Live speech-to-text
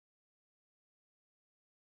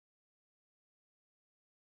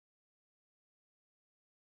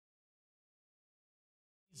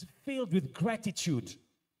is filled with gratitude.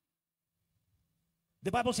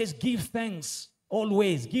 The Bible says, give thanks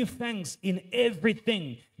always. Give thanks in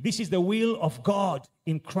everything. This is the will of God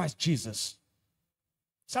in Christ Jesus.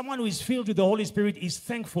 Someone who is filled with the Holy Spirit is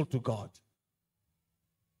thankful to God.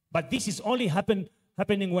 But this is only happening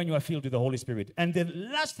when you are filled with the Holy Spirit. And the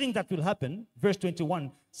last thing that will happen, verse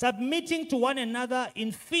 21, submitting to one another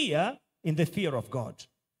in fear, in the fear of God.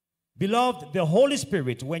 Beloved, the Holy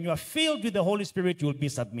Spirit, when you are filled with the Holy Spirit, you will be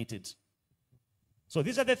submitted. So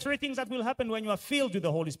these are the three things that will happen when you are filled with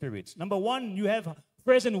the Holy Spirit. Number one, you have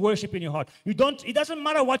praise and worship in your heart. It doesn't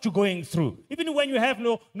matter what you're going through. Even when you have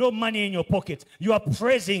no money in your pocket, you are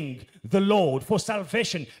praising the Lord for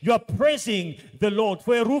salvation. You are praising the Lord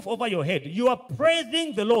for a roof over your head. You are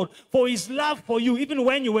praising the Lord for his love for you, even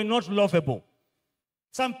when you were not lovable.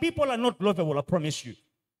 Some people are not lovable, I promise you.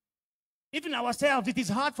 Even ourselves, it is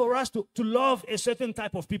hard for us to love a certain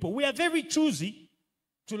type of people. We are very choosy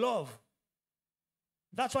to love.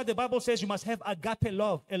 That's why the Bible says you must have agape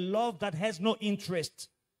love, a love that has no interest,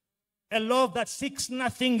 a love that seeks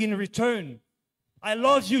nothing in return. I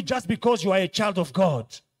love you just because you are a child of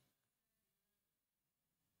God.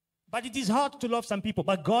 But it is hard to love some people.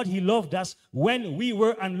 But God, he loved us when we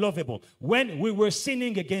were unlovable, when we were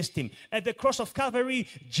sinning against him. At the cross of Calvary,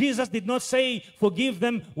 Jesus did not say, forgive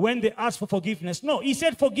them when they asked for forgiveness. No, he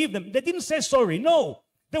said, forgive them. They didn't say sorry. No.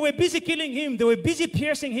 They were busy killing him. They were busy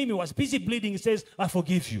piercing him. He was busy bleeding. He says, I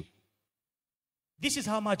forgive you. This is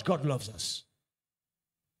how much God loves us.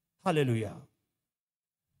 Hallelujah.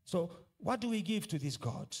 So, what do we give to this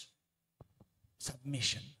God?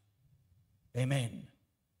 Submission. Amen.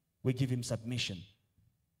 We give him submission.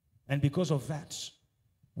 And because of that,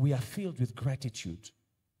 we are filled with gratitude.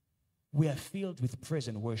 We are filled with praise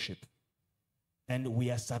and worship. And we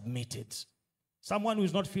are submitted. Someone who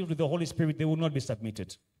is not filled with the Holy Spirit, they will not be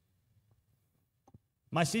submitted.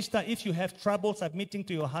 My sister, if you have trouble submitting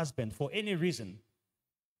to your husband for any reason,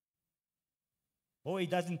 oh, he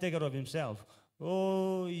doesn't take care of himself.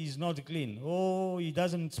 Oh, he's not clean. Oh, he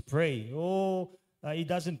doesn't pray. Oh, he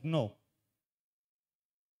doesn't know.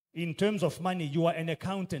 In terms of money, you are an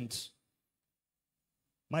accountant.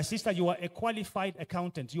 My sister, you are a qualified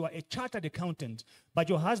accountant. You are a chartered accountant. But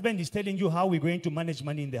your husband is telling you how we're going to manage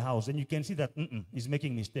money in the house. And you can see that he's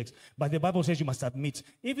making mistakes. But the Bible says you must submit,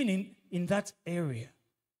 even in that area.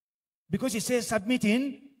 Because it says submit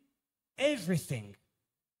in everything.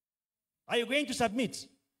 Are you going to submit?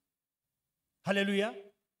 Hallelujah.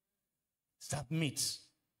 Submit.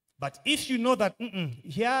 But if you know that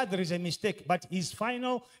here there is a mistake, but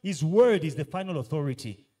his word is the final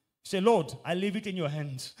authority. Say, Lord, I leave it in your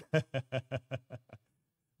hands.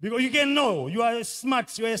 Because you can know. You are a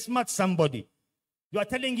smart somebody. You are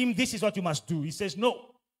telling him this is what you must do. He says,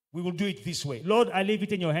 no, we will do it this way. Lord, I leave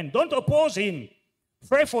it in your hand. Don't oppose him.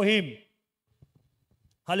 Pray for him.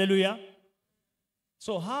 Hallelujah.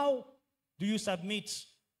 So how do you submit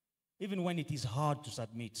even when it is hard to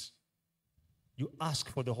submit? You ask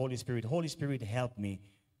for the Holy Spirit. Holy Spirit, help me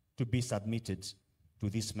to be submitted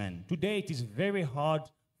to this man. Today it is very hard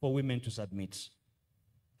for women to submit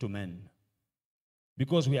to men.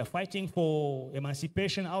 Because we are fighting for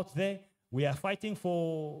emancipation out there. We are fighting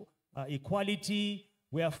for equality.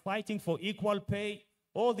 We are fighting for equal pay.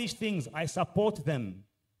 All these things, I support them.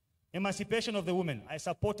 Emancipation of the women. I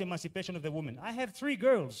support emancipation of the women. I have 3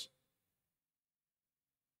 girls.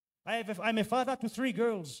 I'm a father to 3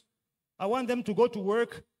 girls. I want them to go to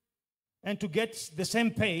work and to get the same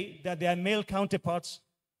pay that their male counterparts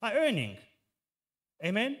are earning.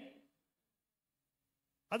 Amen?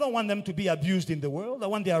 I don't want them to be abused in the world. I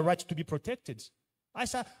want their rights to be protected.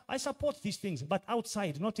 I support these things, but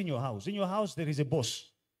outside, not in your house. In your house, there is a boss.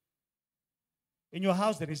 In your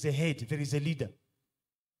house, there is a head, there is a leader.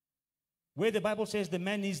 Where the Bible says the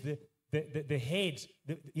man is the head,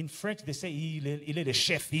 in French they say il est le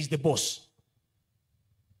chef, he's the boss.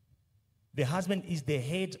 The husband is the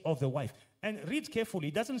head of the wife. And read carefully,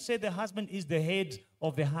 it doesn't say the husband is the head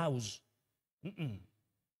of the house.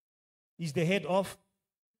 He's the head of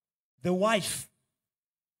the wife.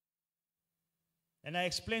 And I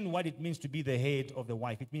explained what it means to be the head of the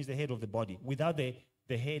wife. It means the head of the body. Without the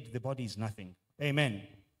head, the body is nothing. Amen.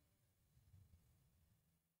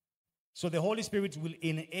 So the Holy Spirit will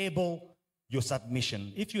enable your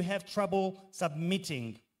submission. If you have trouble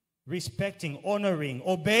submitting, respecting, honoring,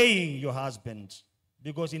 obeying your husband,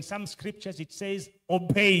 because in some scriptures it says,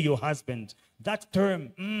 obey your husband. That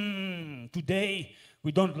term, today,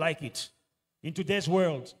 we don't like it. In today's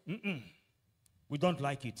world, we don't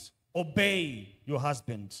like it. Obey your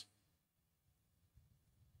husband.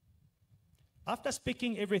 After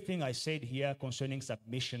speaking everything I said here concerning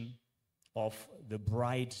submission, of the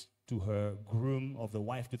bride to her groom, of the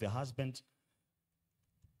wife to the husband.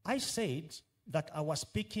 I said that I was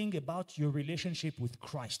speaking about your relationship with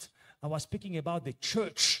Christ. I was speaking about the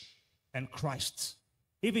church and Christ.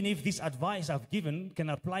 Even if this advice I've given can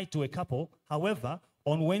apply to a couple, however,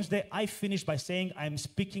 on Wednesday, I finished by saying I'm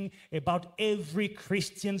speaking about every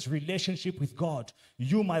Christian's relationship with God.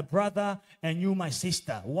 You, my brother, and you, my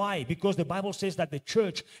sister. Why? Because the Bible says that the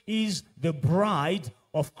church is the bride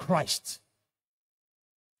of Christ.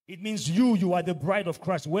 It means you are the bride of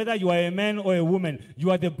Christ. Whether you are a man or a woman, you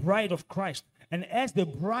are the bride of Christ. And as the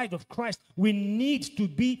bride of Christ, we need to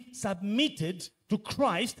be submitted to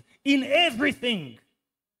Christ in everything.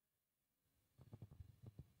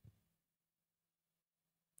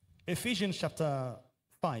 Ephesians chapter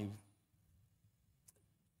 5,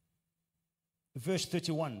 verse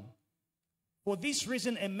 31. For this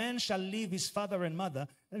reason, a man shall leave his father and mother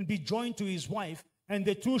and be joined to his wife, and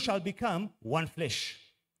the two shall become one flesh.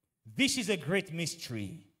 This is a great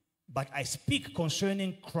mystery, but I speak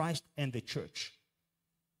concerning Christ and the church.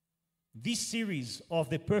 This series of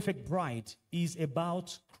the perfect bride is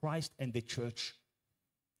about Christ and the church.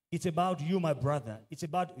 It's about you, my brother. It's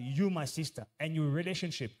about you, my sister, and your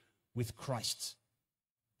relationship with Christ.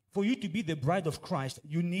 For you to be the bride of Christ,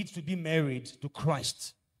 you need to be married to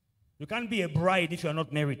Christ. You can't be a bride if you are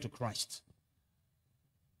not married to Christ.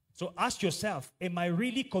 So ask yourself, am I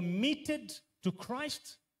really committed to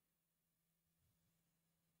Christ?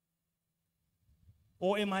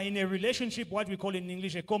 Or am I in a relationship, what we call in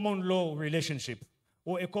English, a common law relationship,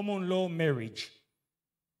 or a common law marriage?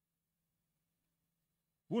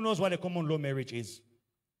 Who knows what a common law marriage is?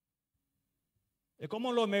 A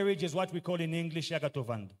common law marriage is what we call in English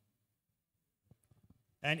yagatovand.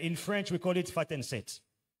 And in French, we call it Faithandvictorysa.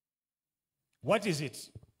 What is it?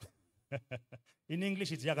 In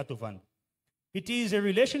English, it's yagatovand. It is a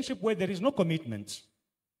relationship where there is no commitment.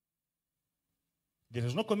 There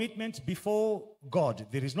is no commitment before God.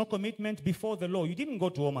 There is no commitment before the law. You didn't go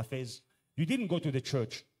to Home Affairs. You didn't go to the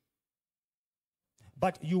church.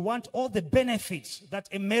 But you want all the benefits that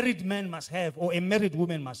a married man must have or a married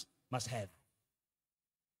woman must have.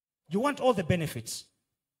 You want all the benefits.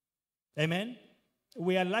 Amen?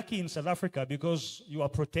 We are lucky in South Africa because you are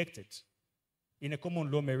protected. In a common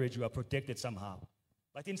law marriage, you are protected somehow.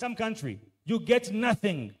 But in some country, you get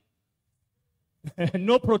nothing.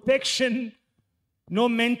 No protection, no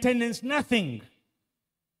maintenance, nothing.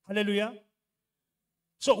 Hallelujah.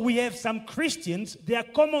 So we have some Christians, they are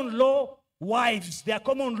common law wives, they are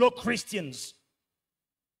common law Christians.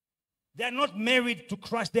 They are not married to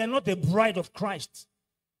Christ, they are not the bride of Christ.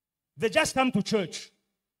 They just come to church.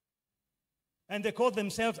 And they call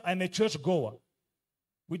themselves, I'm a church goer.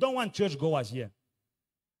 We don't want church goers here.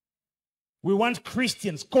 We want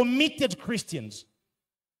Christians, committed Christians.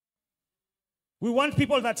 We want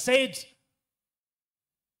people that said,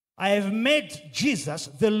 I have made Jesus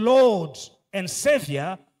the Lord and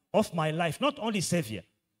Savior of my life. Not only Savior.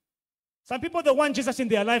 Some people, they want Jesus in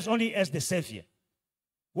their lives only as the Savior.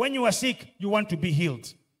 When you are sick, you want to be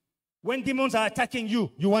healed. When demons are attacking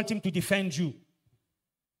you, you want Him to defend you.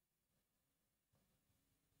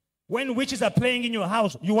 When witches are playing in your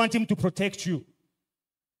house, you want Him to protect you.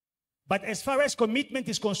 But as far as commitment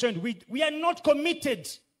is concerned, we are not committed.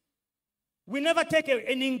 We never take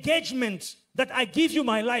an engagement that I give you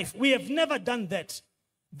my life. We have never done that.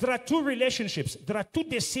 There are two relationships. There are two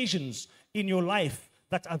decisions in your life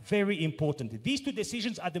that are very important. These two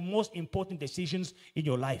decisions are the most important decisions in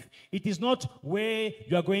your life. It is not where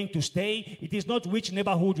you are going to stay. It is not which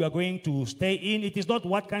neighborhood you are going to stay in. It is not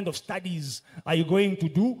what kind of studies are you going to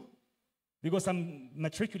do. Because some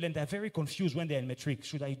matriculants are very confused when they're in matric.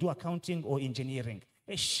 Should I do accounting or engineering?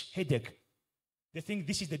 Headache. They think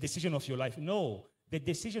this is the decision of your life. No, the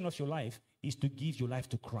decision of your life is to give your life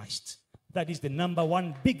to Christ. That is the number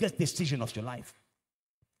one biggest decision of your life.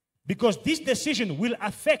 Because this decision will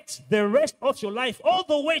affect the rest of your life all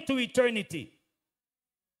the way to eternity.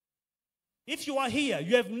 If you are here,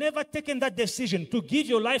 you have never taken that decision to give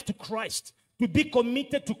your life to Christ, to be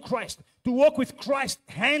committed to Christ, to walk with Christ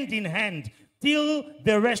hand in hand till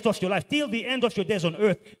the rest of your life, till the end of your days on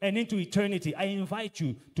earth and into eternity, I invite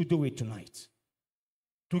you to do it tonight.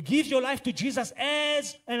 To give your life to Jesus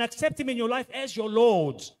and accept Him in your life as your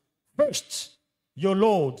Lord. First, your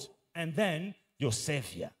Lord, and then your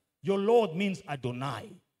Savior. Your Lord means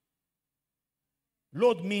Adonai.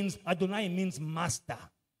 Adonai means master.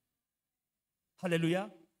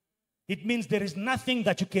 Hallelujah. It means there is nothing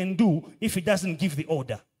that you can do if He doesn't give the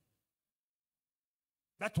order.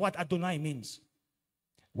 That's what Adonai means.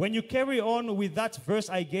 When you carry on with that verse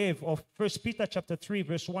I gave of 1 Peter chapter 3,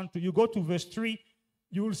 verse 1 to you go to verse 3,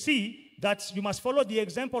 you will see that you must follow the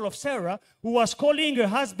example of Sarah, who was calling her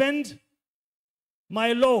husband,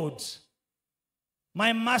 my Lord,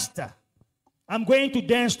 my master. I'm going to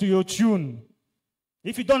dance to your tune.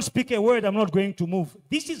 If you don't speak a word, I'm not going to move.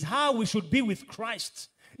 This is how we should be with Christ.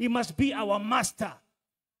 He must be our master.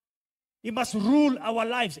 He must rule our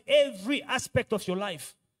lives, every aspect of your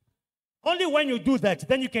life. Only when you do that,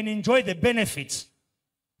 then you can enjoy the benefits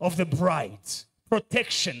of the bride.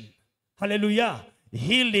 Protection. Hallelujah.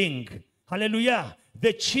 Healing. Hallelujah.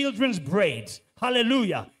 The children's bread.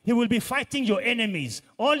 Hallelujah. He will be fighting your enemies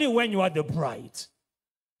only when you are the bride.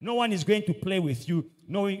 No one is going to play with you.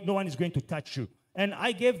 No one is going to touch you. And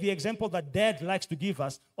I gave the example that Dad likes to give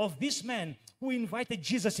us of this man who invited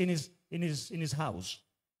Jesus in his house.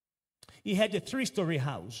 He had a 3-story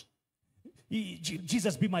house.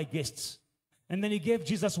 Jesus, be my guests. And then he gave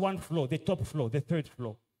Jesus one floor, the top floor, the 3rd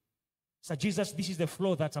floor. So Jesus, this is the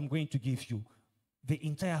floor that I'm going to give you. The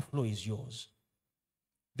entire floor is yours.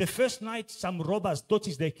 The first night, some robbers,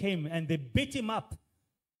 Totis, they came and they beat him up,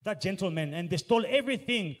 that gentleman, and they stole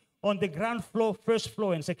everything on the ground floor, 1st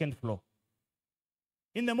floor, and 2nd floor.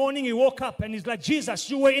 In the morning, he woke up and he's like, Jesus,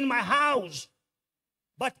 you were in my house,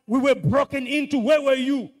 but we were broken into. Where were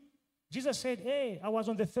you? Jesus said, hey, I was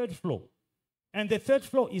on the 3rd floor. And the 3rd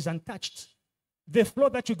floor is untouched. The floor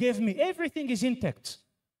that you gave me, everything is intact.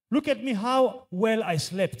 Look at me how well I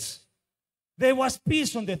slept. There was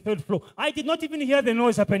peace on the 3rd floor. I did not even hear the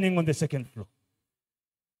noise happening on the 2nd floor.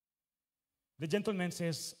 The gentleman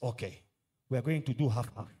says, okay, we are going to do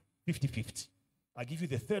half-half, 50-50. I give you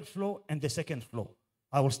the 3rd floor and the 2nd floor.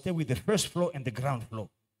 I will stay with the 1st floor and the ground floor.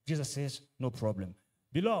 Jesus says, no problem.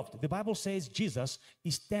 Beloved, the Bible says Jesus,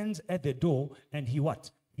 he stands at the door and he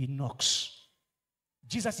what? He knocks.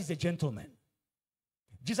 Jesus is a gentleman.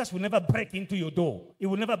 Jesus will never break into your door. He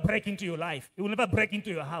will never break into your life. He will never break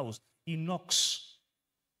into your house. He knocks.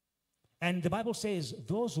 And the Bible says,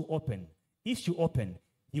 those who open, if you open,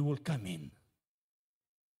 he will come in.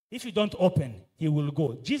 If you don't open, he will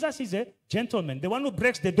go. Jesus is a gentleman. The one who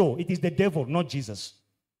breaks the door, it is the devil, not Jesus.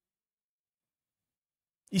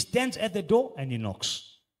 He stands at the door and he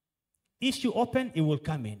knocks. If you open, he will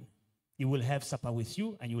come in. He will have supper with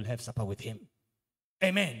you and you will have supper with him.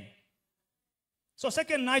 Amen. So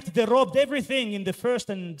 2nd night, they robbed everything in the 1st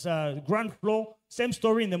and ground floor. Same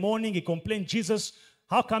story in the morning. He complained, Jesus,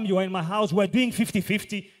 how come you are in my house? We're doing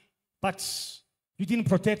 50-50, but you didn't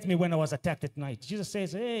protect me when I was attacked at night. Jesus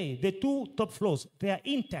says, hey, the 2 top floors, they are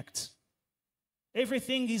intact.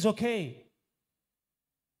 Everything is okay.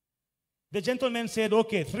 The gentleman said,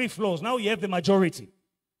 okay, 3 floors. Now you have the majority.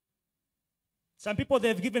 Some people,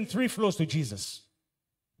 they've given 3 floors to Jesus.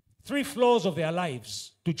 3 floors of their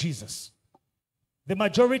lives to Jesus. The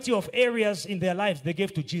majority of areas in their lives, they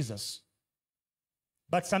gave to Jesus.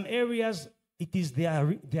 But some areas, they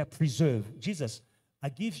are preserved. Jesus, I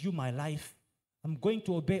give you my life. I'm going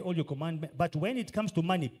to obey all your commandments. But when it comes to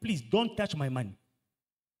money, please don't touch my money.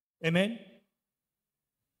 Amen?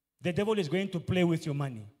 The devil is going to play with your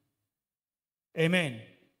money. Amen.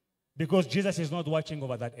 Because Jesus is not watching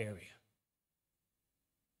over that area.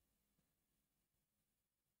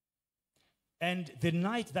 And the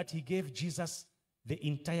night that he gave Jesus the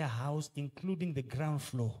entire house, including the ground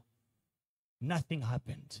floor, nothing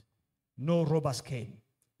happened. No robbers came.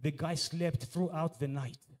 The guy slept throughout the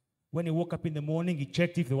night. When he woke up in the morning, he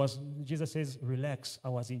checked if there was, Jesus says, relax, I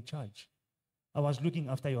was in charge. I was looking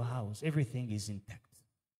after your house. Everything is intact.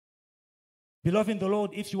 Beloved in the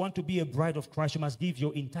Lord, if you want to be a bride of Christ, you must give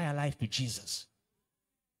your entire life to Jesus.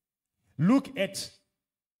 Look at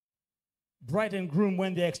bride and groom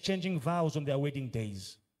when they're exchanging vows on their wedding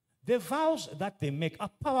days. The vows that they make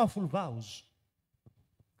are powerful vows.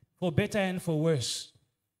 For better and for worse.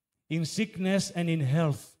 In sickness and in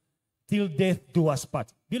health. Till death do us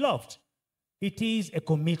part. Beloved, it is a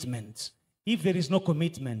commitment. If there is no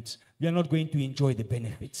commitment, you are not going to enjoy the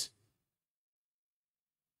benefits.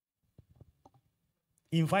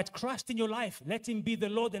 Invite Christ in your life. Let him be the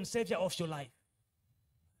Lord and Savior of your life.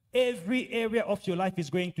 Every area of your life is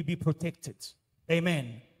going to be protected.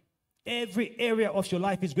 Amen. Every area of your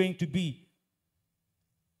life is going to be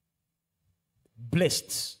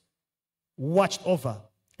blessed, watched over,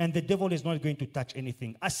 and the devil is not going to touch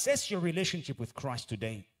anything. Assess your relationship with Christ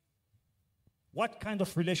today. What kind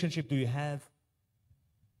of relationship do you have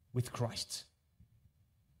with Christ?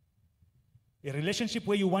 A relationship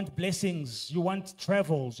where you want blessings, you want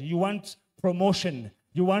travels, you want promotion,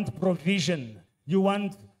 you want provision, you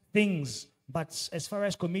want things. But as far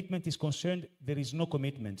as commitment is concerned, there is no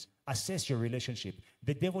commitment. Assess your relationship.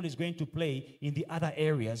 The devil is going to play in the other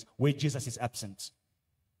areas where Jesus is absent.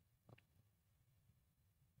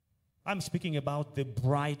 I'm speaking about the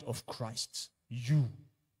bride of Christ, you.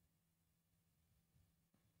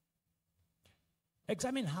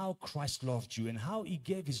 Examine how Christ loved you and how he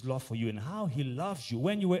gave his love for you and how he loved you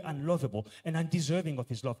when you were unlovable and undeserving of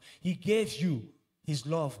his love. He gave you his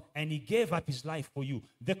love and he gave up his life for you.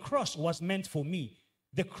 The cross was meant for me.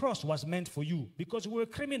 The cross was meant for you because we were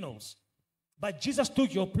criminals. But Jesus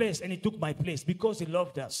took your place and he took my place because he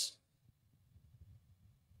loved us.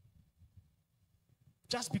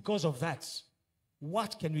 Just because of that,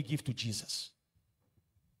 what can we give to Jesus?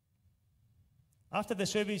 After the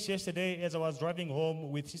service yesterday, as I was driving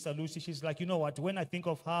home with Sister Lucy, she's like, you know what, when I think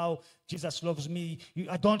of how Jesus loves me,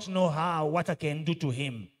 I don't know what I can do to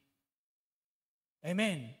him.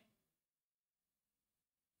 Amen.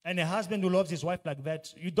 And a husband who loves his wife like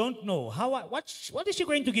that, you don't know. What is she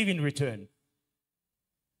going to give in return?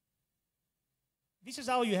 This is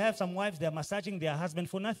how you have some wives, they're massaging their husband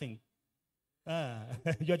for nothing.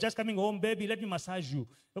 You're just coming home, baby, let me massage you.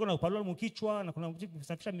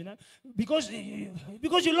 Because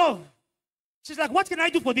you love. She's like, what can I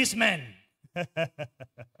do for this man? You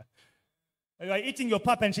are eating your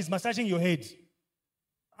pap and she's massaging your head.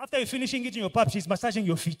 After you're finishing eating your pap, she's massaging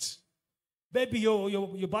your feet. Baby,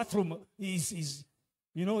 your bathroom is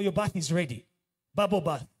your bath is ready. Bubble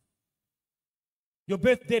bath. Your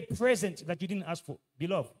birthday present that you didn't ask for,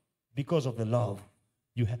 beloved, because of the love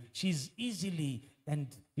you have. She's easily and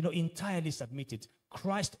entirely submitted.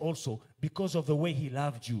 Christ also, because of the way he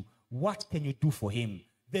loved you, what can you do for him?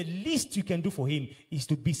 The least you can do for him is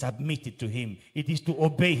to be submitted to him. It is to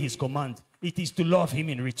obey his command. It is to love him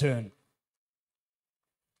in return.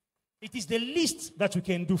 It is the least that we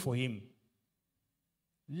can do for him.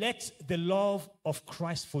 Let the love of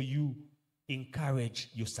Christ for you encourage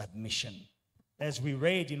your submission. As we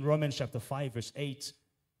read in Romans chapter 5, verse 8,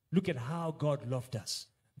 look at how God loved us.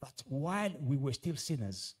 But while we were still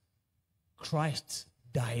sinners, Christ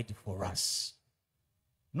died for us.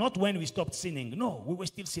 Not when we stopped sinning. No, we were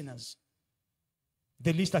still sinners.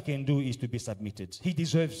 The least I can do is to be submitted. He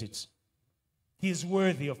deserves it. He is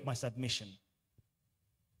worthy of my submission.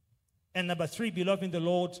 And number 3, beloved in the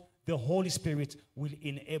Lord, the Holy Spirit will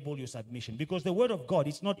enable your submission. Because the word of God,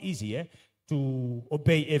 it's not easy to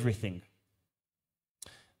obey everything.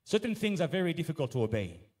 Certain things are very difficult to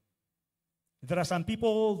obey. There are some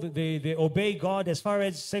people, they obey God as far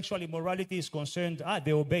as sexual immorality is concerned.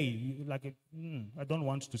 They obey. Like, I don't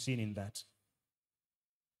want to sin in that.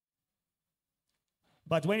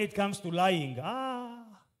 But when it comes to lying,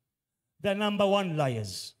 they're number 1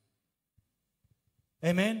 liars.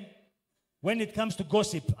 Amen? When it comes to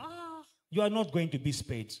gossip, you are not going to be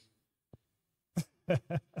spared.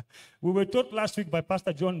 We were taught last week by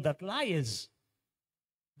Pastor John that liars,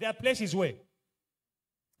 their place is where?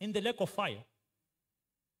 In the lake of fire.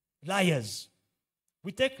 Liars.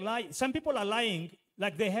 We take some people are lying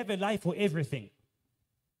like they have a lie for everything.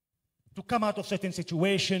 To come out of certain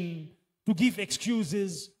situation, to give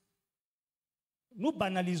excuses. Nous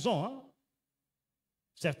banalisons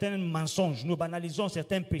certains mensonges, nous banalisons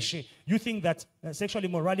certains péchés. You think that sexual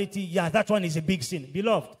immorality, that one is a big sin.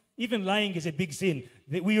 Beloved, even lying is a big sin.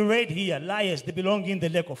 We read here, liars, they belong in the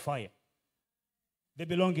lake of fire. They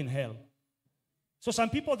belong in hell. So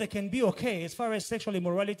some people, they can be okay as far as sexual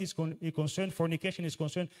immorality is concerned, fornication is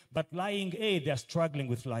concerned, but lying, they are struggling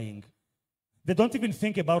with lying. They don't even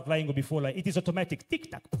think about lying or before lying. It is automatic.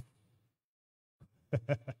 Tick-tack.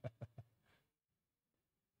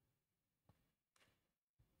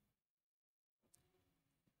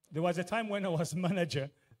 There was a time when I was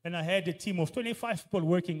manager and I had a team of 25 people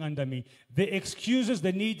working under me. The excuses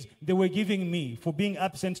they were giving me for being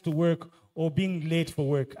absent to work or being late for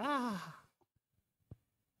work.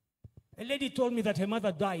 A lady told me that her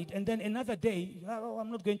mother died, and then another day,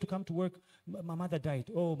 I'm not going to come to work. My mother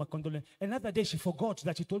died. Oh, my condolences. Another day, she forgot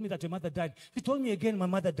that she told me that her mother died. She told me again, my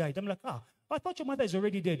mother died. I'm like, I thought your mother is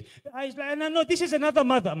already dead. I was like, no, this is another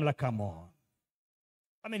mother. I'm like, come on.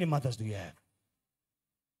 How many mothers do you have?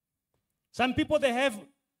 Some people, they have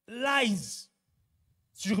lies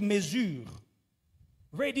sur mesure,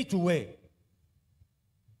 ready to wear.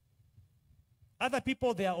 Other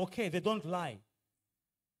people, they are okay. They don't lie.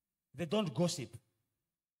 They don't gossip.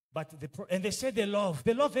 And they say they love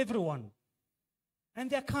everyone. And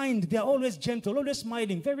they're kind. They're always gentle, always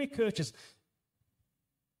smiling, very courteous,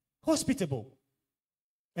 hospitable.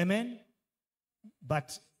 Amen?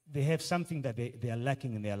 But they have something that they are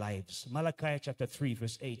lacking in their lives. Malachi chapter 3,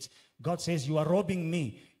 verse 8. God says, you are robbing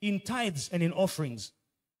me in tithes and in offerings.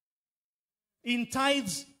 In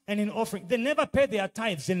tithes and in offerings. They never pay their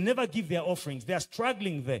tithes. They never give their offerings. They are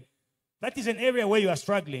struggling there. That is an area where you are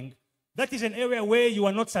struggling. That is an area where you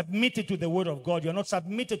are not submitted to the word of God. You are not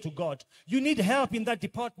submitted to God. You need help in that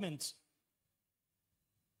department.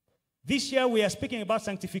 This year we are speaking about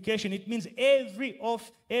sanctification. It means every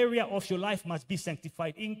area of your life must be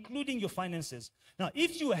sanctified, including your finances. Now,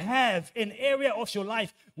 if you have an area of your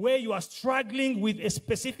life where you are struggling with a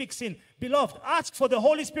specific sin, beloved, ask for the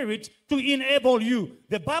Holy Spirit to enable you.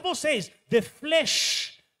 The Bible says the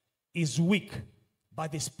flesh is weak,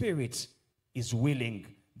 but the spirit is willing.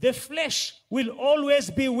 The flesh will always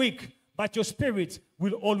be weak, but your spirit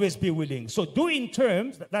will always be willing. So do in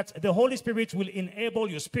terms that the Holy Spirit will enable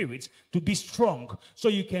your spirit to be strong so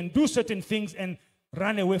you can do certain things and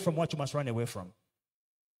run away from what you must run away from.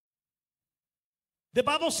 The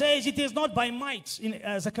Bible says it is not by might. In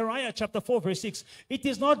Zechariah chapter 4 verse 6, it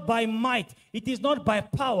is not by might, it is not by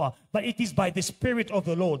power, but it is by the Spirit of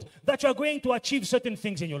the Lord that you are going to achieve certain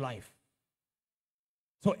things in your life.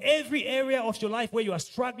 So every area of your life where you are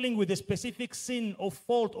struggling with a specific sin or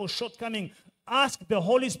fault or shortcoming, ask the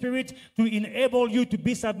Holy Spirit to enable you to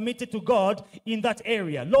be submitted to God in that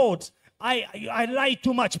area. Lord, I lie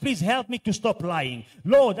too much. Please help me to stop lying.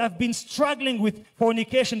 Lord, I've been struggling with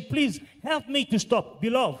fornication. Please help me to stop.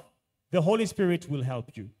 Beloved, the Holy Spirit will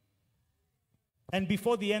help you. And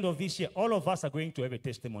before the end of this year, all of us are going to have a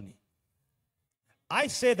testimony. I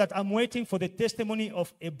say that I'm waiting for the testimony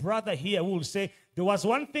of a brother here who will say, there was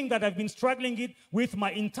one thing that I've been struggling with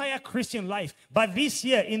my entire Christian life, but this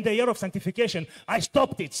year, in the year of sanctification, I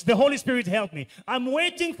stopped it. The Holy Spirit helped me. I'm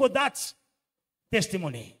waiting for that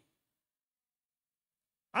testimony.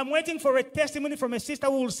 I'm waiting for a testimony from a sister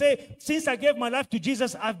who will say, since I gave my life to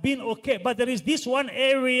Jesus, I've been okay. But there is this one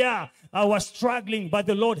area I was struggling, but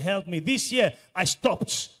the Lord helped me. This year, I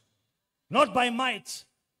stopped. Not by might,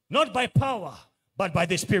 not by power, but by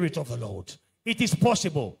the Spirit of the Lord. It is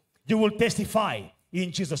possible. You will testify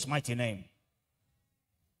in Jesus' mighty name.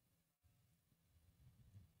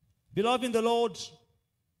 Beloved in the Lord,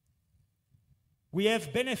 we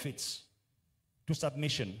have benefits to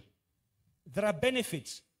submission. There are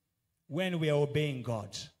benefits when we are obeying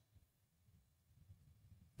God.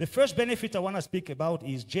 The first benefit I want to speak about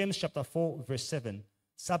is James chapter 4, verse 7.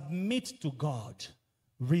 Submit to God.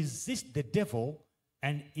 Resist the devil,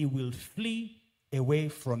 and he will flee away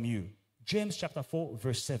from you. James chapter 4,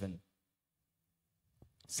 verse 7.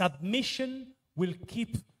 Submission will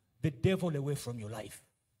keep the devil away from your life.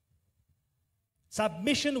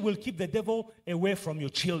 Submission will keep the devil away from your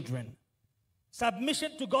children.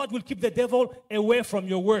 Submission to God will keep the devil away from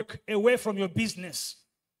your work, away from your business.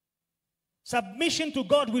 Submission to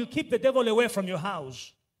God will keep the devil away from your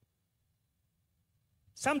house.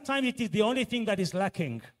 Sometimes it is the only thing that is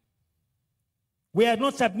lacking. We are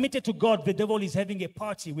not submitted to God. The devil is having a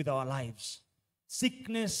party with our lives.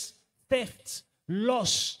 Sickness, theft,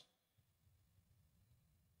 loss.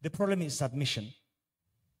 The problem is submission.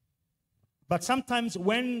 But sometimes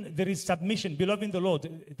when there is submission, beloved in the Lord,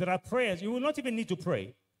 there are prayers. You will not even need to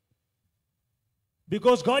pray.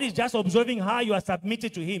 Because God is just observing how you are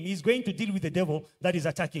submitted to Him. He's going to deal with the devil that is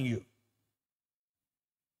attacking you.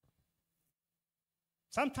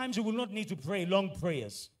 Sometimes you will not need to pray long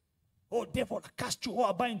prayers. Oh, devil, I cast you, oh,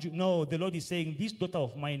 I bind you. No, the Lord is saying, this daughter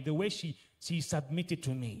of mine, the way she is submitted to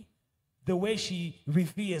me, the way she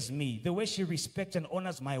reveres me, the way she respects and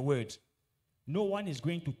honors my word, no one is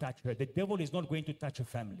going to touch her. The devil is not going to touch her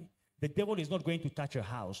family. The devil is not going to touch her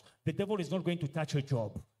house. The devil is not going to touch her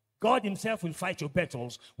job. God Himself will fight your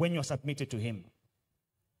battles when you're submitted to Him.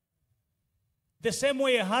 The same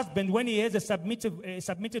way a husband, when he has a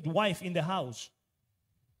submitted wife in the house.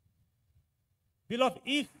 Beloved,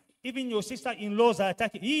 if even your sister-in-laws are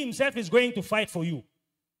attacking, he himself is going to fight for you.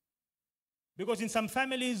 Because in some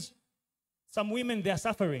families, some women, they are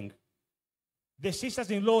suffering. The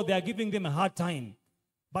sisters-in-law, they are giving them a hard time.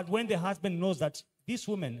 But when the husband knows that this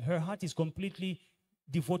woman, her heart is completely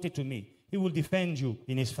devoted to me, he will defend you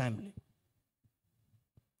in his family.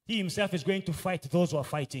 He himself is going to fight those who are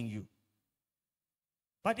fighting you.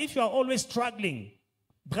 But if you are always struggling,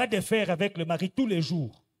 bras de fer avec le mari tous les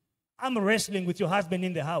jours, I'm wrestling with your husband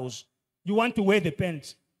in the house, you want to wear the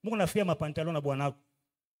pants, when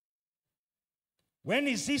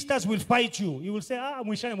his sisters will fight you, he will say,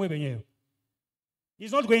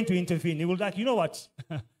 he's not going to intervene. He will be like, you know what?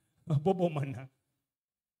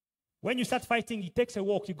 When you start fighting, he takes a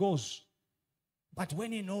walk, he goes. But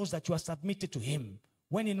when he knows that you are submitted to him,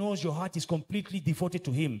 when he knows your heart is completely devoted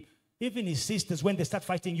to him, even his sisters, when they start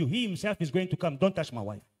fighting you, he himself is going to come. Don't touch my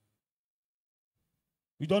wife.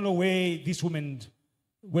 We don't know where this woman,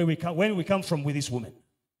 when we come from with this woman.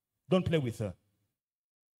 Don't play with her.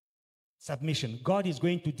 Submission. God is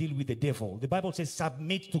going to deal with the devil. The Bible says,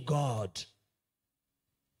 submit to God.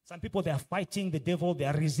 Some people, they are fighting the devil, they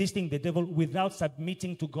are resisting the devil without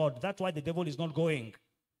submitting to God. That's why the devil is not going.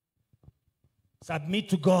 Submit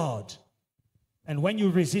to God. And when you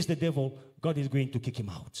resist the devil, God is going to kick him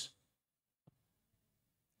out.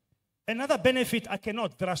 Another benefit,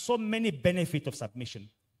 there are so many benefits of submission.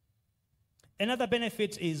 Another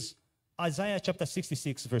benefit is Isaiah chapter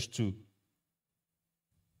 66, verse 2.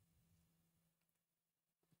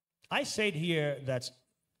 I said here that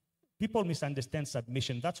people misunderstand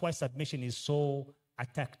submission. That's why submission is so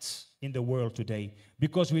attacked in the world today.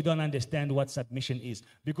 Because we don't understand what submission is.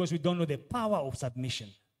 Because we don't know the power of submission.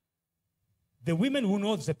 The women who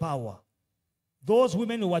know the power, those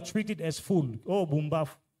women who are treated as fool, oh, boombaf,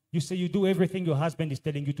 you say you do everything your husband is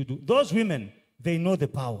telling you to do. Those women, they know the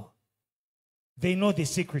power. They know the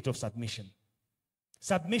secret of submission.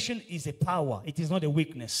 Submission is a power. It is not a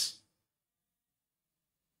weakness.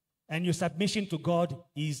 And your submission to God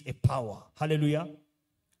is a power. Hallelujah.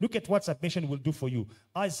 Look at what submission will do for you.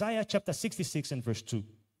 Isaiah chapter 66 and verse 2.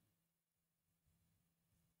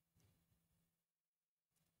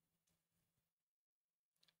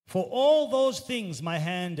 For all those things my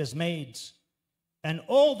hand has made, and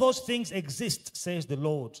all those things exist, says the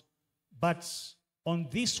Lord. But on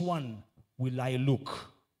this one will I look,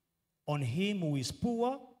 on him who is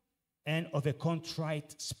poor and of a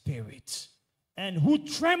contrite spirit, and who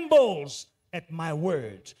trembles at my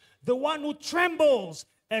word. The one who trembles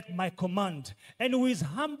at my command, and who is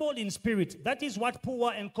humble in spirit. That is what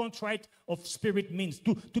poor and contrite of spirit means.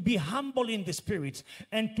 To be humble in the spirit,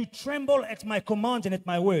 and to tremble at my command and at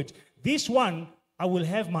my word. This one, I will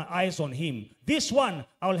have my eyes on him. This one,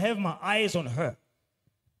 I will have my eyes on her.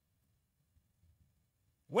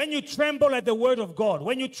 When you tremble at the word of God,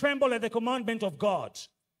 when you tremble at the commandment of God,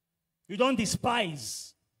 you don't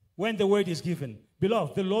despise when the word is given.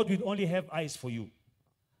 Beloved, the Lord will only have eyes for you.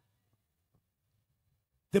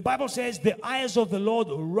 The Bible says the eyes of the Lord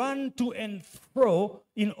run to and fro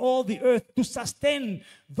in all the earth to sustain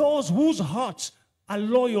those whose hearts are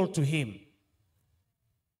loyal to him.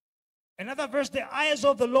 Another verse, the eyes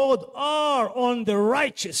of the Lord are on the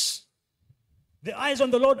righteous. The eyes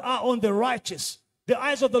of the Lord are on the righteous. The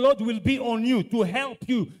eyes of the Lord will be on you to help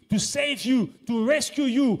you, to save you, to rescue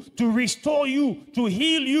you, to restore you, to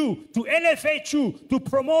heal you, to elevate you, to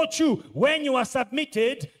promote you. When you are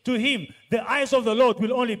submitted to him, the eyes of the Lord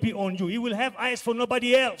will only be on you. He will have eyes for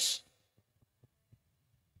nobody else.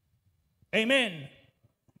 Amen.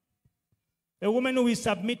 A woman who is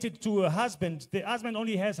submitted to her husband, the husband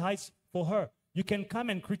only has eyes for her. You can come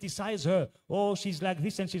and criticize her. Oh, she's like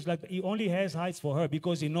this and she's like that. He only has eyes for her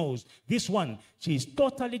because he knows this one, she is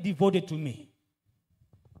totally devoted to me.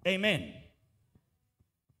 Amen.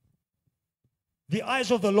 The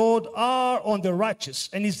eyes of the Lord are on the righteous,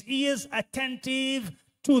 and his ears attentive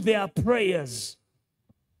to their prayers.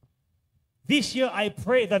 This year I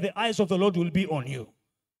pray that the eyes of the Lord will be on you.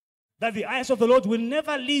 That the eyes of the Lord will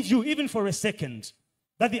never leave you even for a second.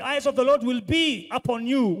 That the eyes of the Lord will be upon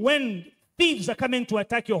you when thieves are coming to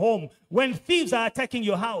attack your home, when thieves are attacking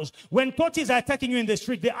your house, when tortoises are attacking you in the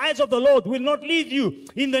street. The eyes of the Lord will not leave you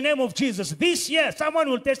in the name of Jesus. This year, someone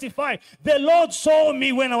will testify, the Lord saw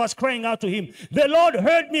me when I was crying out to him. The Lord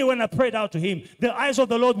heard me when I prayed out to him. The eyes of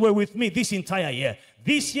the Lord were with me this entire year.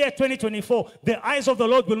 This year, 2024, the eyes of the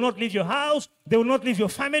Lord will not leave your house. They will not leave your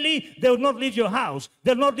family. They will not leave your house.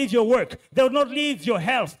 They will not leave your work. They will not leave your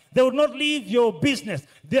health. They will not leave your business.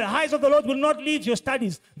 The eyes of the Lord will not leave your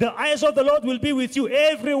studies. The eyes of the Lord will be with you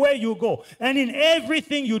everywhere you go and in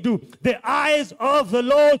everything you do. The eyes of the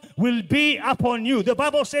Lord will be upon you. The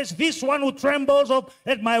Bible says, this one who trembles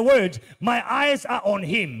at my word, my eyes are on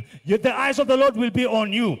him. The eyes of the Lord will be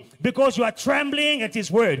on you because you are trembling at his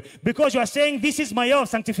word, because you are saying, this is my year of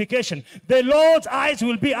sanctification. The Lord's eyes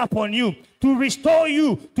will be upon you to restore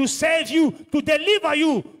you, to save you, to deliver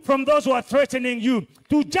you from those who are threatening you,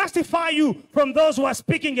 to justify you from those who are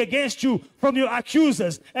speaking against you, from your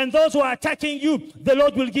accusers and those who are attacking you. The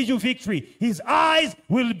Lord will give you victory. His eyes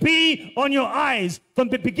will be on your eyes from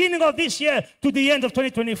the beginning of this year to the end of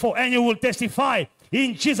 2024, and you will testify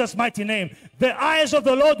in Jesus' mighty name. The eyes of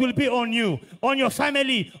the Lord will be on you, on your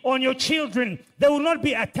family, on your children. They will not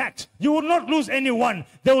be attacked. You will not lose anyone.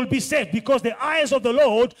 They will be safe because the eyes of the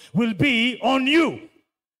Lord will be on you.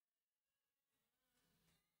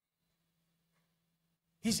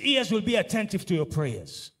 His ears will be attentive to your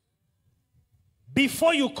prayers.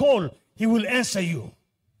 Before you call, he will answer you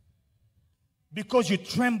because you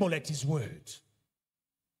tremble at his word.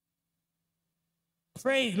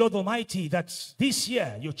 Pray, Lord Almighty, that this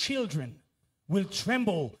year your children will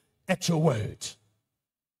tremble at your word.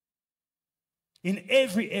 In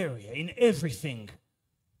every area, in everything.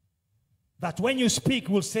 that when you speak,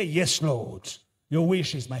 will say, yes, Lord, your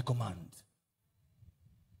wish is my command.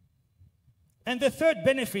 And the third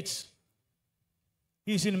benefit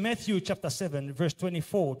is in Matthew chapter 7, verse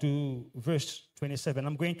 24 to verse 27.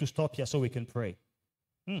 I'm going to stop here so we can pray.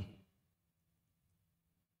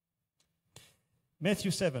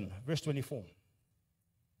 Matthew 7, verse 24.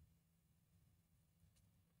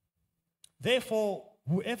 Therefore,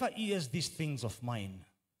 whoever hears these things of mine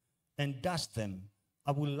and does them,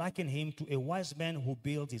 I will liken him to a wise man who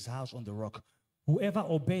builds his house on the rock. Whoever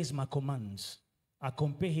obeys my commands, I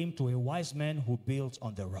compare him to a wise man who builds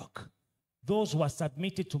on the rock. Those who are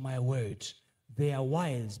submitted to my word, they are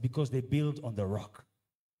wise because they build on the rock.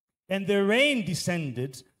 And the rain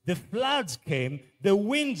descended, the floods came, the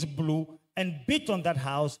winds blew and beat on that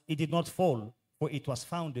house. It did not fall, for it was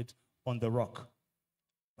founded on the rock.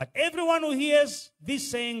 But everyone who hears these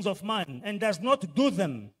sayings of mine and does not do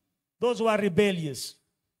them, those who are rebellious,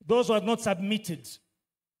 those who are not submitted,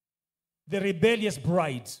 the rebellious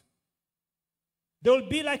bride, they will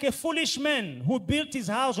be like a foolish man who built his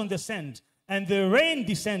house on the sand, and the rain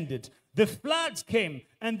descended, the floods came,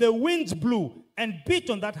 and the winds blew and beat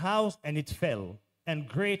on that house, and it fell, and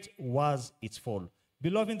great was its fall.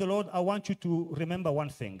 Beloved in the Lord, I want you to remember one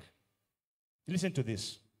thing. Listen to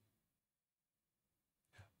this.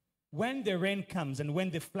 When the rain comes and when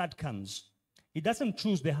the flood comes, it doesn't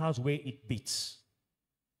choose the house where it beats.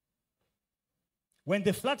 When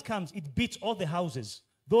the flood comes, it beats all the houses.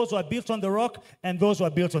 Those who are built on the rock and those who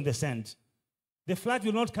are built on the sand. The flood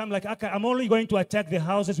will not come like, okay, I'm only going to attack the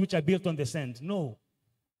houses which are built on the sand. No.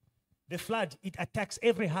 The flood, it attacks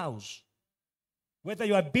every house. Whether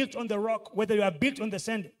you are built on the rock, whether you are built on the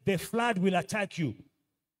sand, the flood will attack you.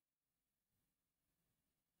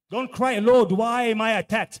 Don't cry, Lord, why am I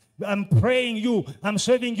attacked? I'm praying you, I'm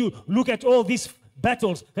serving you. Look at all these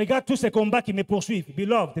battles. Regarde tous ces combats qui me poursuivent.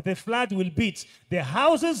 Beloved, the flood will beat the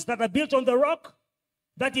houses that are built on the rock.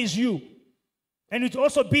 That is you. And it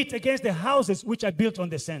also beats against the houses which are built on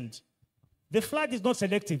the sand. The flood is not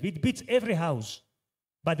selective. It beats every house.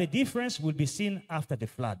 But the difference will be seen after the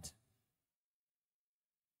flood.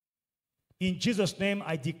 In Jesus' name,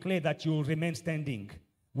 I declare that you will remain standing.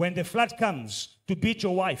 When the flood comes to beat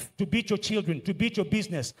your wife, to beat your children, to beat your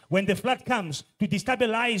business, when the flood comes to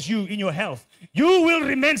destabilize you in your health, you will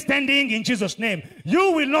remain standing in Jesus' name.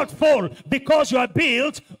 You will not fall because you are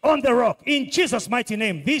built on the rock. In Jesus' mighty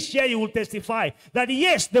name, this year you will testify that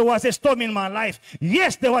yes, there was a storm in my life.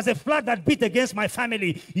 Yes, there was a flood that beat against my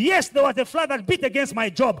family. Yes, there was a flood that beat against my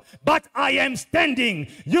job. But I am standing.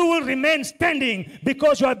 You will remain standing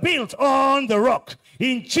because you are built on the rock.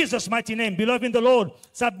 In Jesus' mighty name, beloved in the Lord,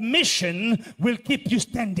 submission will keep you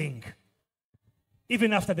standing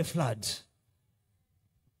even after the flood.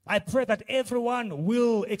 I pray that everyone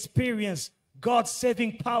will experience God's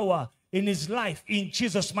saving power in his life in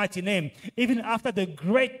Jesus' mighty name, even after the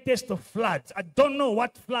great test of floods. I don't know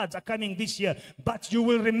what floods are coming this year, but you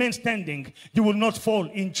will remain standing. You will not fall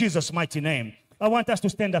in Jesus' mighty name. I want us to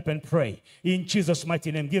stand up and pray in Jesus'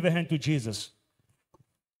 mighty name. Give a hand to Jesus.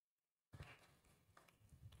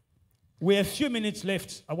 We have a few minutes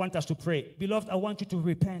left. I want us to pray. Beloved, I want you to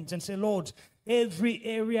repent and say, Lord, every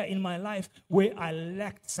area in my life where I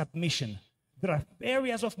lacked submission, there are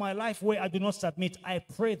areas of my life where I do not submit. I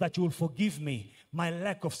pray that you will forgive me my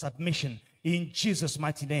lack of submission in Jesus'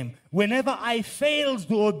 mighty name. Whenever I failed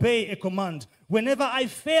to obey a command, whenever I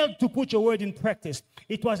failed to put your word in practice,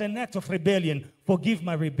 it was an act of rebellion. Forgive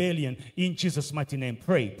my rebellion in Jesus' mighty name.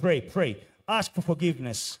 Pray, pray, pray. Ask for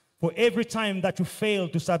forgiveness for every time that you fail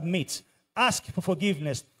to submit. Ask for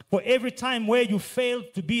forgiveness for every time where you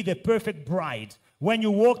failed to be the perfect bride. When you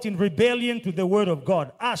walked in rebellion to the word of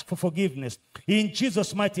God, ask for forgiveness. In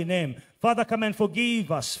Jesus' mighty name. Father, come and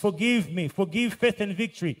forgive us. Forgive me. Forgive Faith and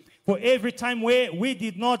Victory. For every time where we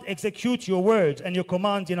did not execute your word and your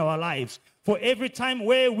commands in our lives. For every time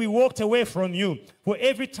where we walked away from you. For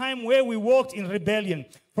every time where we walked in rebellion.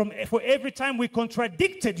 For every time we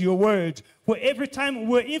contradicted your word. For every time we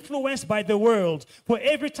were influenced by the world. For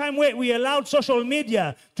every time where we allowed social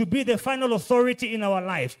media to be the final authority in our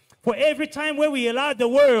life. For every time where we allowed the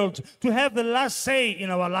world to have the last say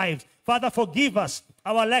in our lives. Father, forgive us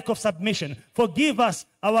our lack of submission. Forgive us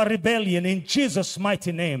our rebellion in Jesus'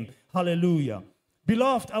 mighty name. Hallelujah.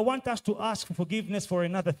 Beloved, I want us to ask for forgiveness for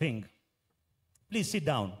another thing. Please sit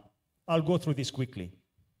down. I'll go through this quickly.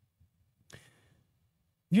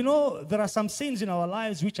 You know, there are some sins in our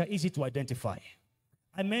lives which are easy to identify.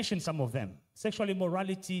 I mentioned some of them. Sexual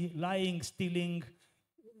immorality, lying, stealing.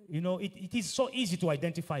 You know, it is so easy to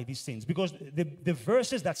identify these sins because the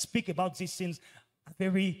verses that speak about these sins are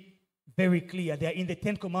very, very clear. They are in the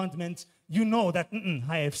 10 Commandments. You know that,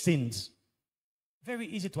 I have sinned. Very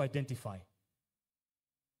easy to identify.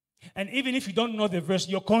 And even if you don't know the verse,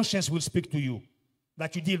 your conscience will speak to you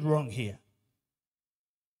that you did wrong here.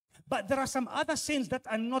 But there are some other sins that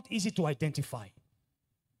are not easy to identify.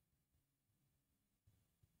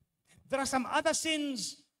 There are some other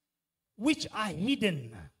sins which are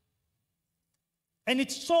hidden. And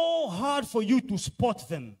it's so hard for you to spot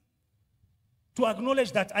them, to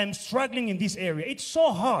acknowledge that I'm struggling in this area. It's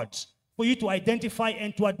so hard for you to identify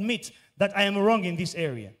and to admit that I am wrong in this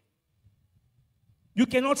area. You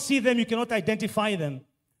cannot see them, you cannot identify them.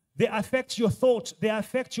 They affect your thoughts, they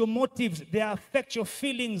affect your motives, they affect your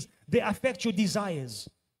feelings, they affect your desires.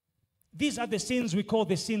 These are the sins we call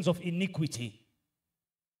the sins of iniquity.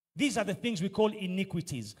 These are the things we call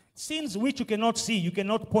iniquities. Sins which you cannot see, you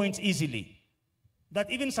cannot point easily.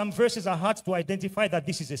 That even some verses are hard to identify that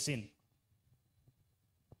this is a sin.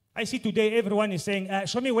 I see today everyone is saying,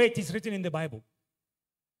 show me where it is written in the Bible.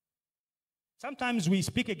 Sometimes we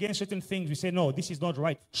speak against certain things. We say, no, this is not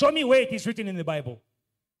right. Show me where it is written in the Bible.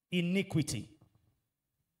 Iniquity.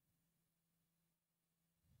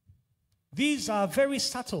 These are very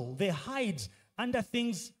subtle. They hide under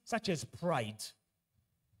things such as pride.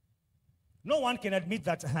 No one can admit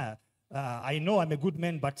that, I know I'm a good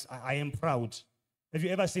man, but I am proud. Have you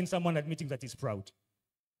ever seen someone admitting that he's proud?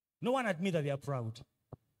 No one admits that they are proud.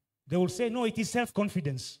 They will say, no, it is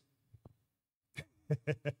self-confidence.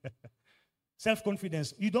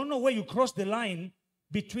 Self-confidence. You don't know where you cross the line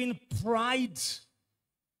between pride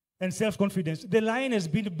and self-confidence. The line has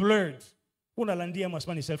been blurred.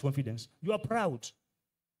 Self-confidence. You are proud.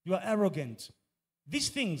 You are arrogant. These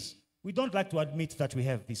things, we don't like to admit that we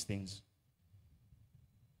have these things.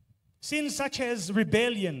 Sins such as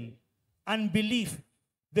rebellion, unbelief.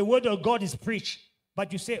 The word of God is preached,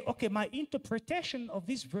 but you say, okay, my interpretation of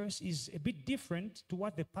this verse is a bit different to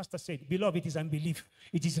what the pastor said. Beloved, it is unbelief.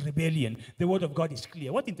 It is rebellion. The word of God is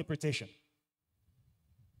clear. What interpretation?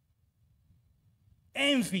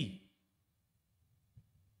 Envy.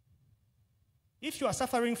 If you are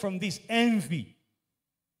suffering from this envy,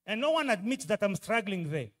 and no one admits that I'm struggling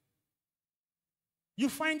there, you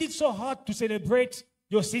find it so hard to celebrate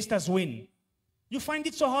your sister's win. You find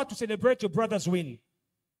it so hard to celebrate your brother's win.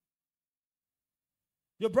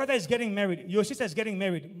 Your brother is getting married. Your sister is getting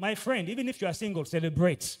married. My friend, even if you are single,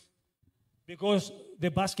 celebrate. Because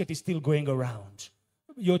the basket is still going around.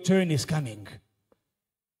 Your turn is coming.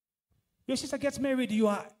 Your sister gets married, you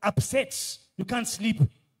are upset. You can't sleep.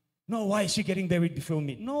 No, why is she getting married before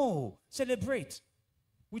me? No, celebrate.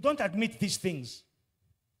 We don't admit these things.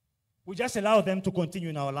 We just allow them to continue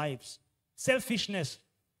in our lives. Selfishness.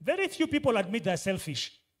 Very few people admit they're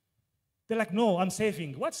selfish. They're like, no, I'm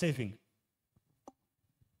saving. What saving?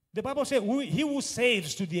 The Bible says, he who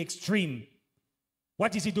saves to the extreme,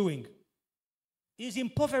 what is he doing? He's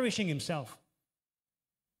impoverishing himself.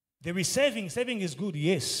 There is saving. Saving is good,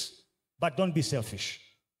 yes, but don't be selfish.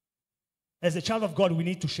 As a child of God, we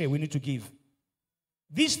need to share, we need to give.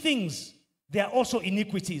 These things, they are also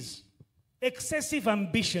iniquities. Excessive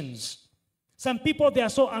ambitions. Some people, they are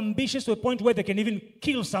so ambitious to a point where they can even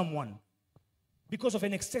kill someone because of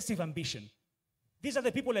an excessive ambition. These are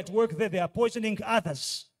the people at work there, they are poisoning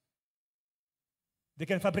others. They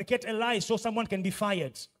can fabricate a lie so someone can be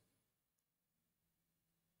fired.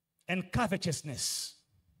 And covetousness.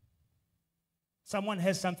 Someone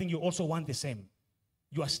has something, you also want the same.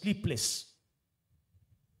 You are sleepless.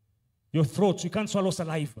 Your throat, you can't swallow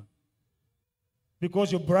saliva.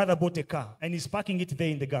 Because your brother bought a car and he's parking it there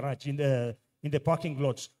in the garage, in the parking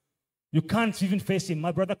lots. You can't even face him.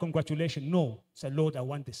 My brother, congratulations. No. Say, Lord, I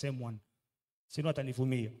want the same one. Say, not an for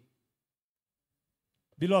me.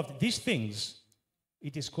 Beloved, these things,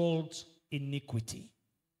 it is called iniquity.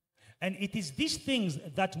 And it is these things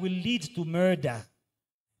that will lead to murder.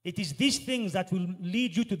 It is these things that will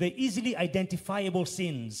lead you to the easily identifiable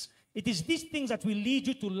sins. It is these things that will lead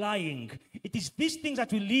you to lying. It is these things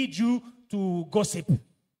that will lead you to gossip.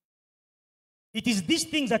 It is these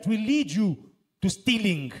things that will lead you to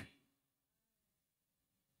stealing.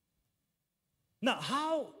 Now,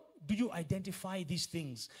 how do you identify these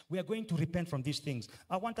things? We are going to repent from these things.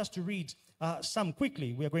 I want us to read some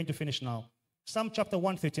quickly. We are going to finish now. Psalm chapter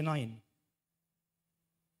 139.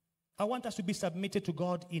 I want us to be submitted to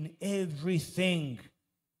God in everything.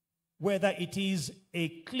 Whether it is a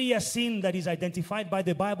clear sin that is identified by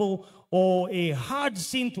the Bible or a hard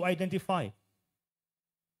sin to identify.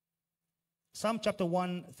 Psalm chapter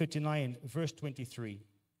 139, verse 23.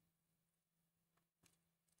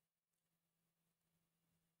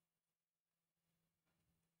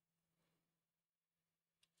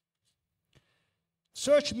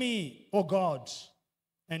 Search me, O God,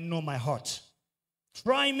 and know my heart.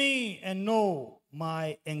 Try me and know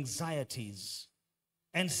my anxieties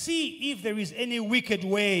and see if there is any wicked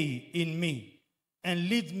way in me, and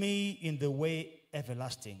lead me in the way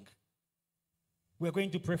everlasting. We're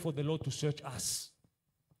going to pray for the Lord to search us,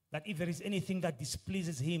 that if there is anything that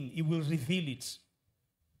displeases him, he will reveal it.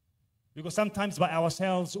 Because sometimes by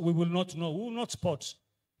ourselves, we will not know, we will not spot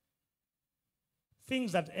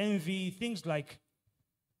things that envy, things like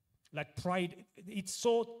pride. It's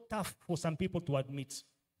so tough for some people to admit.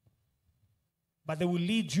 But they will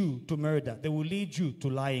lead you to murder. They will lead you to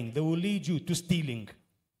lying. They will lead you to stealing.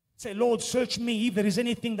 Say, Lord, search me if there is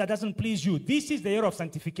anything that doesn't please you. This is the year of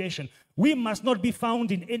sanctification. We must not be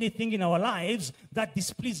found in anything in our lives that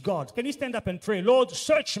displease God. Can you stand up and pray? Lord,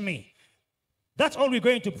 search me. That's all we're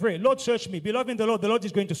going to pray. Lord, search me. Beloved in the Lord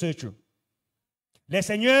is going to search you. Le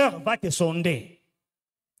Seigneur va te sonder.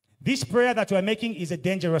 This prayer that you are making is a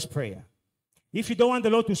dangerous prayer. If you don't want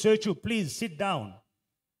the Lord to search you, please sit down.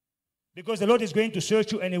 Because the Lord is going to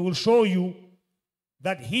search you and he will show you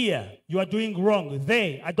that here you are doing wrong.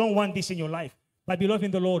 I don't want this in your life. But beloved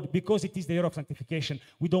in the Lord, because it is the year of sanctification,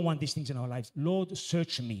 we don't want these things in our lives. Lord,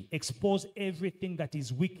 search me. Expose everything that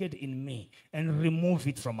is wicked in me and remove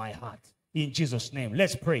it from my heart. In Jesus' name.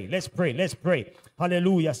 Let's pray. Let's pray. Let's pray.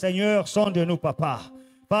 Hallelujah. Seigneur, sonde-nous, Papa.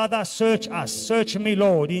 Father, search us. Search me,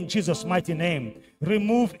 Lord, in Jesus' mighty name.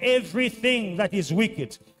 Remove everything that is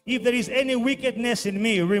wicked. If there is any wickedness in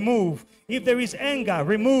me, remove. If there is anger,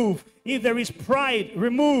 remove. If there is pride,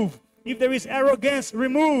 remove. If there is arrogance,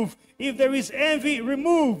 remove. If there is envy,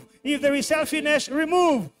 remove. If there is selfishness,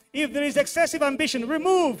 remove. If there is excessive ambition,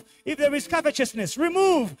 remove. If there is covetousness,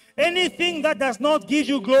 remove. Anything that does not give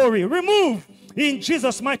you glory, remove. In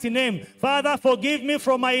Jesus' mighty name. Father, forgive me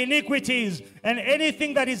from my iniquities and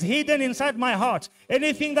anything that is hidden inside my heart,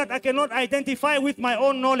 anything that I cannot identify with my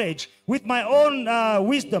own knowledge, with my own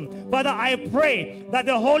wisdom. Father, I pray that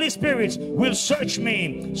the Holy Spirit will search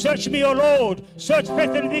me. Search me, O Lord. Search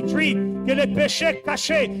Faith and Victory. Que les péchés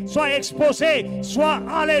cachés soient exposés, soient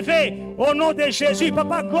enlevés au nom de Jésus.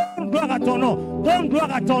 Papa, donne gloire à ton nom. Donne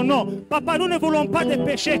gloire à ton nom. Papa, nous ne voulons pas de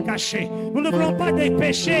péchés cachés. Nous ne voulons pas de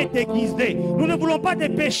péchés déguisés. Nous ne voulons pas de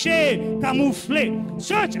péchés camouflés.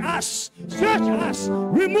 Search us. Search us.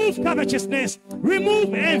 Remove covetousness.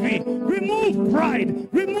 Remove envy. Remove pride.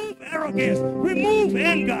 Remove arrogance. Remove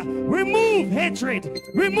anger. Remove hatred.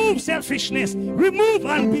 Remove selfishness. Remove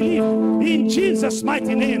unbelief. In Jesus'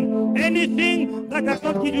 mighty name. Anything that does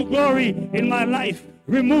not give you glory in my life,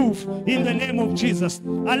 remove in the name of Jesus.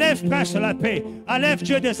 Enlève, Prince de la paix. Enlève,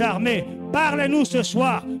 Dieu des armées. Parle-nous ce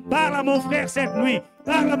soir. Parle à mon frère cette nuit.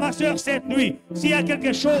 Parle à ma soeur cette nuit. S'il y a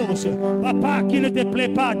quelque chose, Papa, qui ne te plaît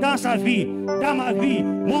pas dans sa vie, dans ma vie,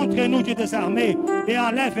 montre-nous, Dieu des armées, et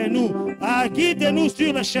enlève-nous. Guide-nous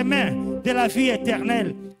sur le chemin de la vie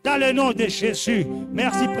éternelle. Dans le nom de Jésus.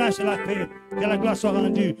 Merci, Prince de la paix. Que la gloire soit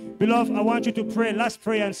rendue. Beloved, I want you to pray. Let's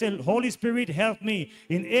pray and say, Holy Spirit, help me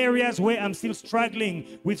in areas where I'm still struggling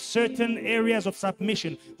with certain areas of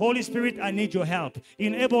submission. Holy Spirit, I need your help.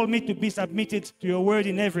 Enable me to be submitted to your word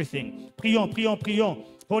in everything. Prions, prions, prions.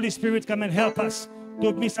 Holy Spirit, come and help us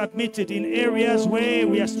to be submitted in areas where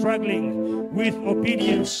we are struggling with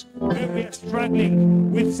obedience, where we are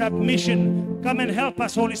struggling with submission. Come and help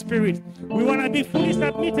us, Holy Spirit. We want to be fully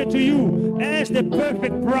submitted to you as the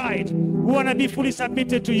perfect bride. We want to be fully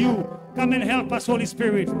submitted to you. Come and help us, Holy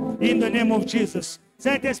Spirit, in the name of Jesus.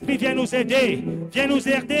 Saint-Esprit, viens nous aider. Viens nous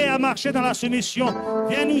aider à marcher dans la soumission.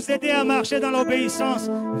 Viens nous aider à marcher dans l'obéissance.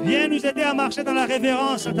 Viens nous aider à marcher dans la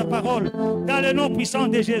révérence à ta parole. Dans le nom puissant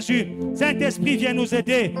de Jésus. Saint-Esprit, viens nous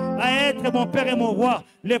aider à être, mon Père et mon Roi,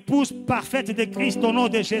 l'épouse parfaite de Christ au nom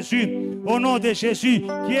de Jésus. Au nom de Jésus,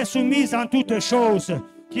 qui est soumise en toutes choses.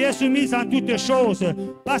 Qui est soumise en toutes choses,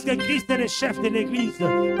 parce que Christ est le chef de l'Église.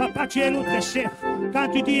 Papa, tu es notre chef. Quand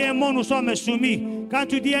tu dis un mot, nous sommes soumis. Quand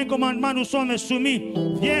tu dis un commandement, nous sommes soumis.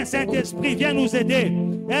 Viens, Saint-Esprit, viens nous aider.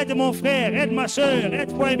 Aide mon frère, aide ma soeur,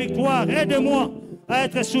 aide Foi et Victoire, aide-moi à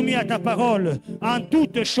être soumis à ta parole en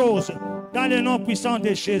toutes choses, dans le nom puissant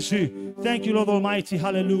de Jésus. Thank you, Lord Almighty.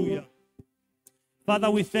 Hallelujah. Father,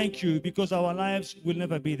 we thank you because our lives will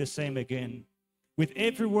never be the same again. With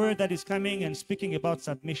every word that is coming and speaking about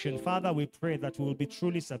submission, Father, we pray that we will be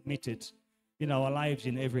truly submitted in our lives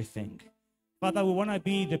in everything. Father, we want to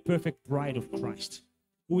be the perfect bride of Christ,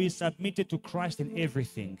 who is submitted to Christ in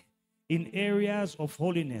everything, in areas of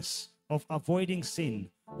holiness, of avoiding sin,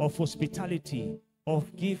 of hospitality,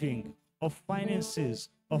 of giving, of finances,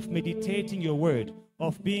 of meditating your word,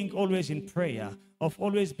 of being always in prayer, of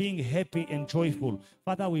always being happy and joyful.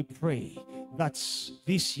 Father, we pray that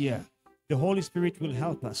this year, the Holy Spirit will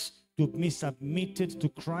help us to be submitted to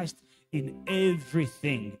Christ in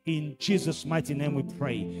everything. In Jesus' mighty name we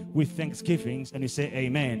pray with thanksgivings, and we say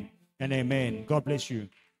amen and amen. God bless you.